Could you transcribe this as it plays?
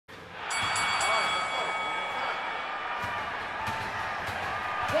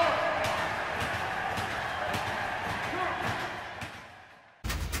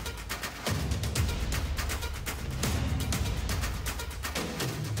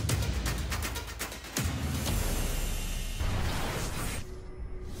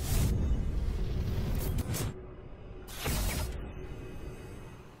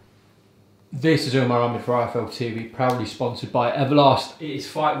This is Umar Ahmed for IFL TV, proudly sponsored by Everlast. It is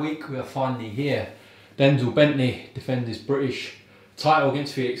fight week, we are finally here. Denzel Bentley defends his British title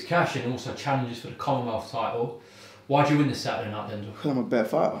against Felix and also challenges for the Commonwealth title. Why'd you win this Saturday night, Denzel? Because I'm a better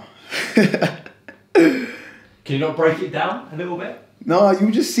fighter. Can you not break it down a little bit? No,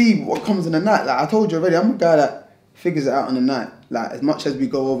 you just see what comes in the night. Like I told you already, I'm a guy that figures it out on the night. Like as much as we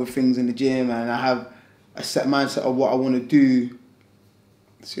go over things in the gym and I have a set mindset of what I want to do,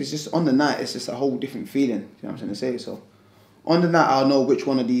 so it's just on the night, it's just a whole different feeling. You know what I'm trying to say? So on the night, I'll know which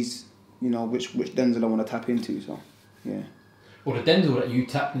one of these, which Denzel I want to tap into. So yeah. Well, the Denzel that you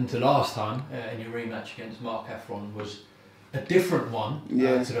tapped into last time in your rematch against Mark Heffron was a different one to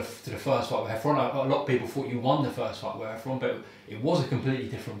the first fight with Heffron. A lot of people thought you won the first fight with Heffron, but it was a completely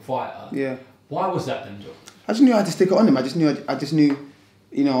different fighter. Yeah. Why was that, Denzel? I just knew I had to stick it on him. I just knew,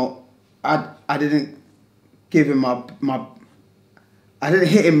 I didn't give him I didn't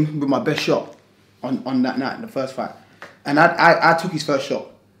hit him with my best shot on that night in the first fight. And I took his first shot.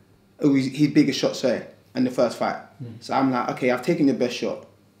 It was his biggest shot, sorry, in the first fight. So I'm like, okay, I've taken your best shot.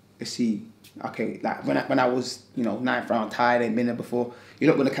 Let's see. Okay, like when I was, 9th round tired, ain't been there before, you're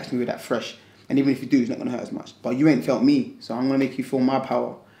not gonna catch me with that fresh. And even if you do, it's not gonna hurt as much. But you ain't felt me, so I'm gonna make you feel my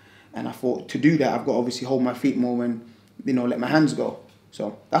power. And I thought to do that, I've got to obviously hold my feet more and, let my hands go.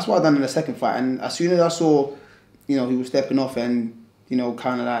 So that's what I done in the second fight. And as soon as I saw, he was stepping off and,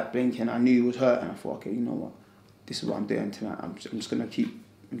 kind of like blinking, I knew he was hurt. And I thought, okay, you know what? This is what I'm doing tonight. I'm just gonna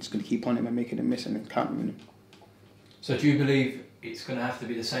keep on him and making him miss and then countering him. So do you believe it's going to have to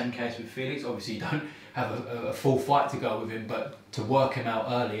be the same case with Felix? Obviously, you don't have a full fight to go with him, but to work him out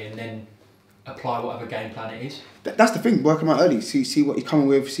early and then apply whatever game plan it is. That's the thing. Work him out early. See what he's coming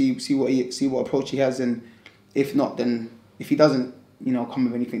with. See what approach he has, and if not, then if he doesn't, come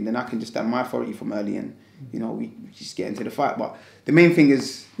with anything, then I can just stand my authority from early, and we just get into the fight. But the main thing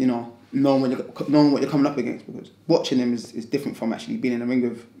is, knowing what you're coming up against, because watching him is different from actually being in the ring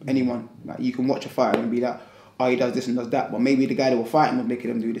with anyone. Like you can watch a fighter and be like, oh, he does this and does that, but maybe the guy that will fight him will make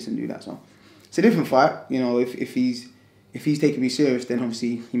him do this and do that. So it's a different fight. If he's taking me serious, then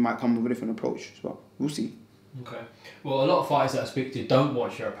obviously he might come with a different approach. So we'll see. Okay. Well, a lot of fighters that I speak to don't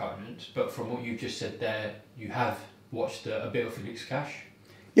watch your opponents, but from what you've just said there, you have watched a bit of Felix Cash.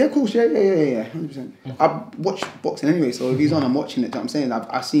 Yeah, of course. Yeah, 100%. I watch boxing anyway, so if he's on, I'm watching it. You know what I'm saying?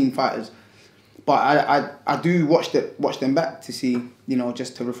 I've seen fighters, but I do watch them back to see,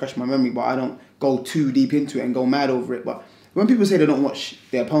 just to refresh my memory. But I don't go too deep into it and go mad over it. But when people say they don't watch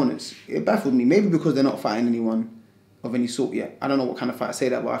their opponents, it baffled me. Maybe because they're not fighting anyone of any sort yet. I don't know what kind of fighter say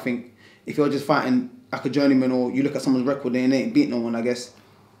that, but I think if you're just fighting like a journeyman or you look at someone's record and they ain't beat no one, I guess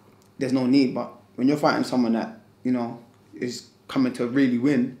there's no need. But when you're fighting someone that, is coming to really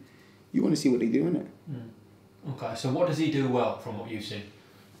win, you want to see what they do, innit? Okay, so what does he do well from what you've seen?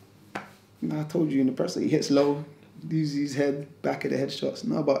 I told you in the press that he hits low, uses his head, back of the head shots.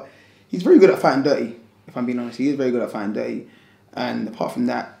 No, but he's very good at fighting dirty, if I'm being honest. He is very good at fighting dirty. And apart from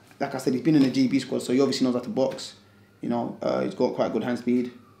that, like I said, he's been in the GB squad, so he obviously knows how to box. He's got quite good hand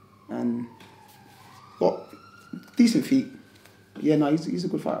speed and got decent feet. Yeah, no, he's a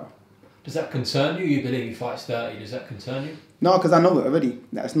good fighter. Does that concern you? You believe he fights dirty? Does that concern you? No, because I know it already.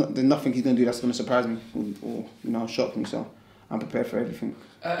 There's nothing he's going to do that's going to surprise me or shock me. So I'm prepared for everything.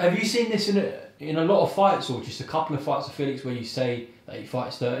 Have you seen this in a lot of fights, or just a couple of fights of Felix where you say that he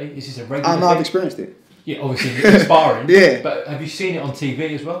fights dirty? Is this a regular thing? I've experienced it. Yeah, obviously in sparring. Yeah. But have you seen it on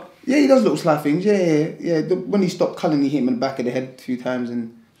TV as well? Yeah, he does little sly things. Yeah. When he stopped culling, he hit him in the back of the head a few times,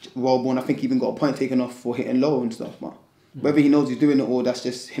 and Wellborn, I think he even got a point taken off for hitting low and stuff. But whether he knows he's doing it or that's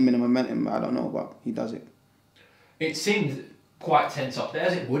just him in the momentum, I don't know, but he does it. It seemed quite tense up there,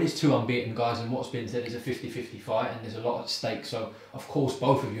 as it would. It's two unbeaten guys, and what's been said is a 50-50 fight, and there's a lot at stake. So, of course,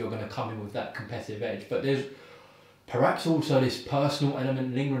 both of you are going to come in with that competitive edge. But there's perhaps also this personal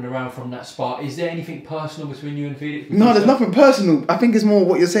element lingering around from that spar. Is there anything personal between you and Felix? No, there's nothing personal. I think it's more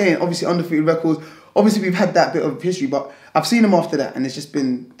what you're saying. Obviously, undefeated records. Obviously, we've had that bit of history, but I've seen him after that, and it's just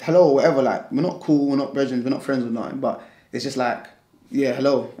been hello or whatever. Like, we're not cool, we're not brethren, we're not friends or nothing, but it's just like, yeah,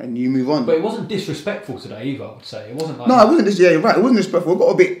 hello, and you move on. But it wasn't disrespectful today either, I would say. It wasn't like... No, it wasn't. Yeah, you're right. It wasn't disrespectful. It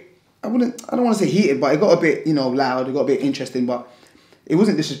got a bit... I don't want to say heated, but it got a bit, loud. It got a bit interesting, but it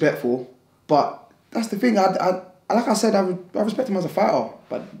wasn't disrespectful. But that's the thing. Like I said, I respect him as a fighter,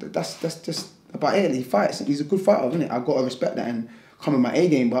 but that's just about it. He fights. He's a good fighter, isn't it? I've got to respect that and come in my A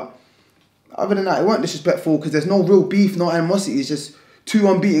game. But other than that, it weren't disrespectful because there's no real beef, no animosity. It's just two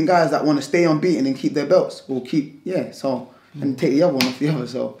unbeaten guys that want to stay unbeaten and keep their belts or and take the other one off the other.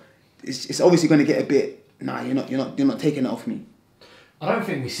 So it's obviously going to get a bit. Nah, you're not taking it off me. I don't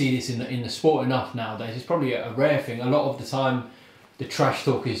think we see this in the sport enough nowadays. It's probably a rare thing. A lot of the time, the trash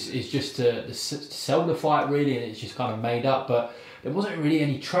talk is just to sell the fight really, and it's just kind of made up. But there wasn't really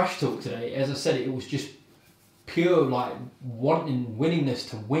any trash talk today. As I said, it was just pure like willingness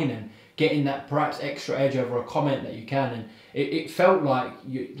to win and getting that perhaps extra edge over a comment that you can. And it felt like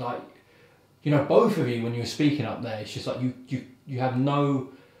both of you when you were speaking up there, it's just like you have no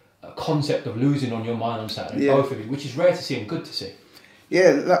concept of losing on your mind on Saturday. Yeah. Both of you, which is rare to see and good to see.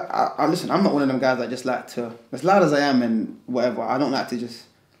 Yeah, I listen, I'm not one of them guys that just like to, as loud as I am and whatever, I don't like to just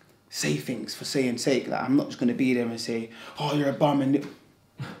say things for saying sake. Like, I'm not just going to be there and say, oh, you're a bum. And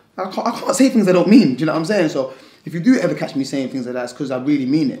I can't say things I don't mean, do you know what I'm saying? So if you do ever catch me saying things like that, it's because I really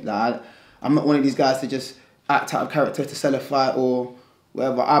mean it. Like, I'm not one of these guys to just act out of character to sell a fight or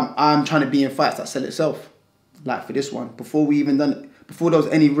whatever. I'm trying to be in fights that sell itself. Like for this one, before there was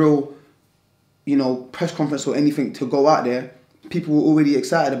any real, press conference or anything to go out there, people were already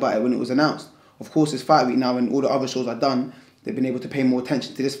excited about it when it was announced. Of course, it's fight week now and all the other shows are done. They've been able to pay more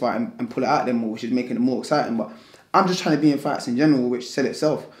attention to this fight and pull it out there more, which is making it more exciting. But I'm just trying to be in fights in general, which sell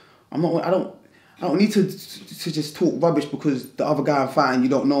itself. I don't need to just talk rubbish because the other guy I'm fighting you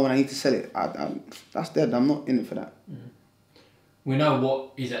don't know and I need to sell it. That's dead. I'm not in it for that. We know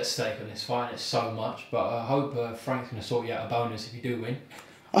what is at stake on this fight. It's so much, but I hope Frank's going to sort you out a bonus if you do win.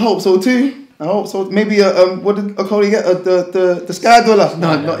 I hope so too. I hope so. Maybe what did Cody get? The Sky Dollar?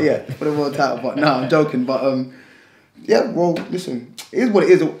 No, not yet for the world title. But no, I'm joking. But yeah. Well, listen, it is what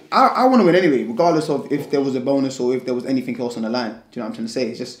it is. I want to win anyway, regardless of if there was a bonus or if there was anything else on the line. Do you know what I'm trying to say?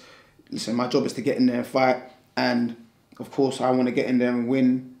 It's just, listen, my job is to get in there and fight, and of course I want to get in there and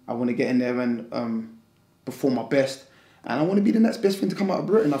win. I want to get in there and perform my best, and I want to be the next best thing to come out of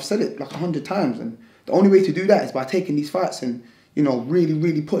Britain. I've said it like 100 times, and the only way to do that is by taking these fights and really,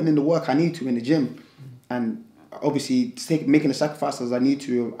 really putting in the work I need to in the gym, and obviously making the sacrifices I need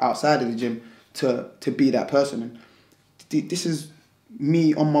to outside of the gym to be that person. And this is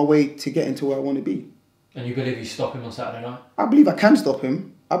me on my way to getting to where I want to be. And you believe you stop him on Saturday night? I believe I can stop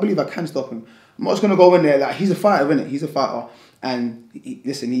him. I'm not just going to go in there like, he's a fighter, innit? He's a fighter. And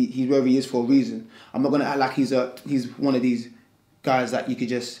he's wherever he is for a reason. I'm not going to act like he's one of these guys that you could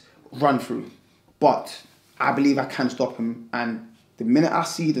just run through. But I believe I can stop him. And the minute I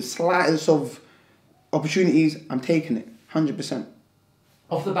see the slightest of opportunities, I'm taking it. 100%.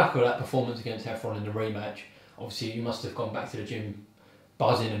 Off the back of that performance against Heffron in the rematch, obviously you must have gone back to the gym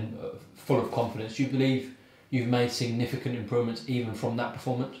buzzing and full of confidence. Do you believe you've made significant improvements even from that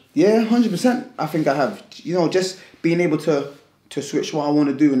performance? Yeah, 100%. I think I have. Just being able to switch what I want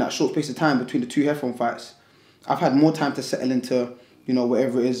to do in that short space of time between the two Heffron fights, I've had more time to settle into,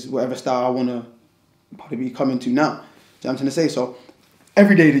 whatever it is, whatever style I want to probably be coming to now. Do you know what I'm trying to say? So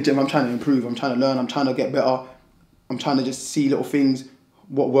every day in the gym, I'm trying to improve. I'm trying to learn. I'm trying to get better. I'm trying to just see little things,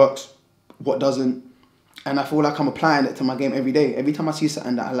 what works, what doesn't. And I feel like I'm applying it to my game every day. Every time I see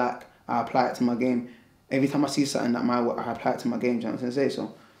something that I like, I apply it to my game. Every time I see something that might work, I apply it to my game. Do you know what I'm trying to say?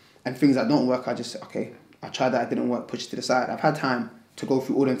 So, and things that don't work, I just say, okay, I tried that, it didn't work, push it to the side. I've had time to go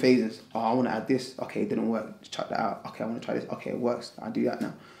through all them phases. Oh, I want to add this. Okay, it didn't work. Just check that out. Okay, I want to try this. Okay, it works. I do that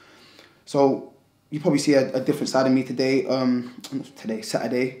now. So you probably see a different side of me today.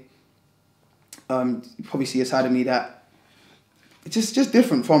 Saturday. You probably see a side of me that it's just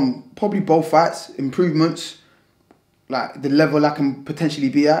different from probably both fights, improvements, like the level I can potentially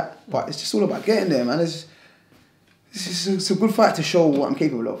be at. But it's just all about getting there, man. It's a good fight to show what I'm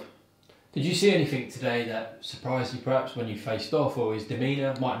capable of. Did you see anything today that surprised you perhaps when you faced off, or his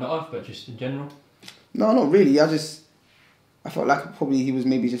demeanour? Might not have, but just in general? No, not really. I felt like probably he was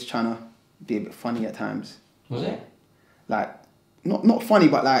maybe just trying to be a bit funny at times. Was it? Like, not funny,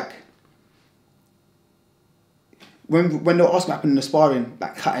 but like, when they were asking what happened in the sparring,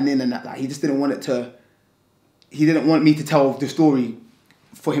 like cutting in and that, like he just didn't want he didn't want me to tell the story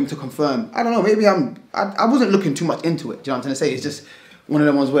for him to confirm. I don't know, maybe I wasn't looking too much into it, do you know what I'm trying to say? It's just one of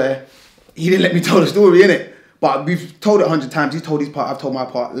them ones where he didn't let me tell the story, innit? But we've told it 100 times, he's told his part, I've told my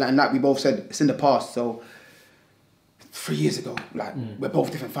part, and like we both said, it's in the past, so 3 years ago, like we're both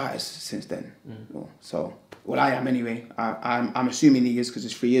different fighters since then. So, well I am anyway, I'm assuming he is because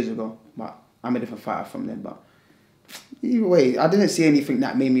it's 3 years ago, but I'm a different fighter from then, but either way, I didn't see anything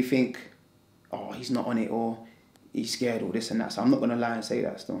that made me think, oh, he's not on it, or he's scared, or this and that. So I'm not going to lie and say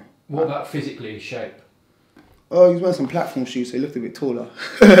that still. What about physically, his shape? Oh, he was wearing some platform shoes, so he looked a bit taller.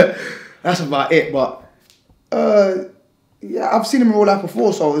 That's about it, but yeah, I've seen him roll out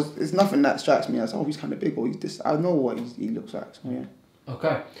before, so it's nothing that strikes me as, oh, he's kind of big, or he's this. I know what he looks like, so yeah. Okay.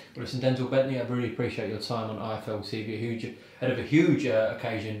 Well, listen, Denzel Bentley, I really appreciate your time on IFL TV. Ahead of a huge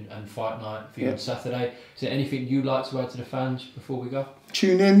occasion and fight night for you on Saturday. Is there anything you'd like to add to the fans before we go?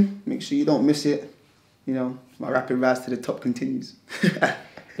 Tune in. Make sure you don't miss it. you know, my rapid rise to the top continues.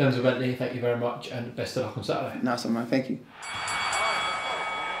 Denzel Bentley, thank you very much, and best of luck on Saturday. Nice one, man. Thank you.